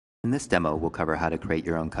In this demo, we'll cover how to create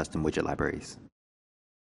your own custom widget libraries.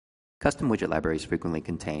 Custom widget libraries frequently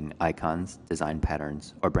contain icons, design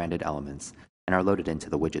patterns, or branded elements, and are loaded into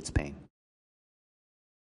the Widgets pane.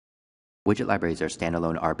 Widget libraries are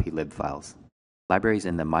standalone RP-lib files. Libraries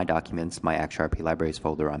in the My Documents, My Axure RP Libraries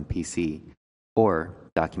folder on PC or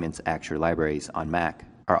Documents Axure Libraries on Mac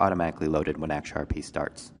are automatically loaded when Axure RP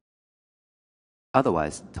starts.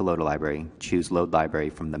 Otherwise, to load a library, choose Load Library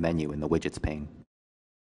from the menu in the Widgets pane.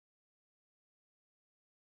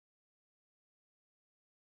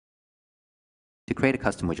 To create a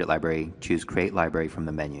custom widget library, choose Create Library from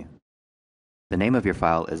the menu. The name of your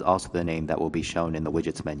file is also the name that will be shown in the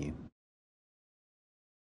Widgets menu.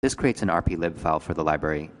 This creates an RP-lib file for the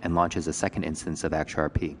library and launches a second instance of Axure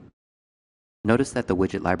RP. Notice that the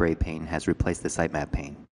Widget Library pane has replaced the sitemap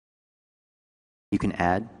pane. You can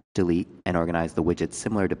add, delete, and organize the widgets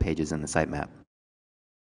similar to pages in the sitemap.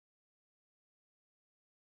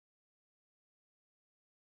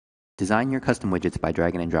 Design your custom widgets by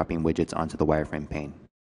dragging and dropping widgets onto the wireframe pane.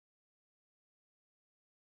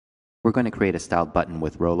 We're going to create a styled button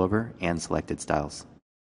with rollover and selected styles.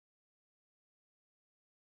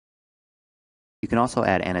 You can also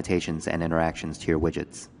add annotations and interactions to your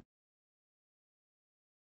widgets.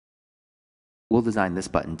 We'll design this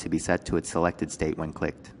button to be set to its selected state when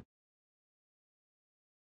clicked.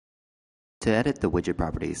 To edit the widget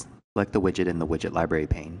properties, select the widget in the Widget Library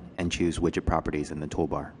pane and choose Widget Properties in the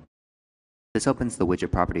toolbar. This opens the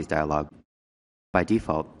Widget Properties dialog. By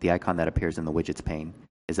default, the icon that appears in the Widgets pane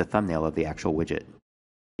is a thumbnail of the actual widget.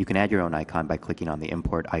 You can add your own icon by clicking on the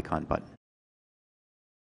Import Icon button.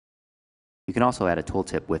 You can also add a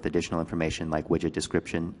tooltip with additional information like widget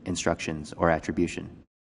description, instructions, or attribution.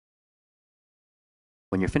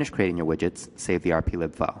 When you're finished creating your widgets, save the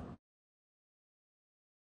RP-lib file.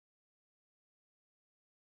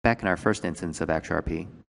 Back in our first instance of Axure RP,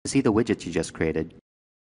 to see the widgets you just created,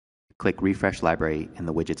 click Refresh Library in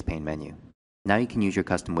the Widgets pane menu. Now you can use your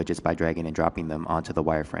custom widgets by dragging and dropping them onto the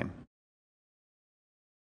wireframe.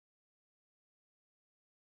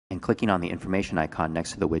 And clicking on the information icon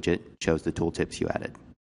next to the widget shows the tooltips you added.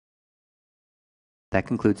 That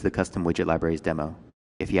concludes the Custom Widget Libraries demo.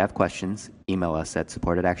 If you have questions, email us at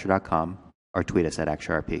support@axure.com or tweet us at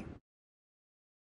AxureRP.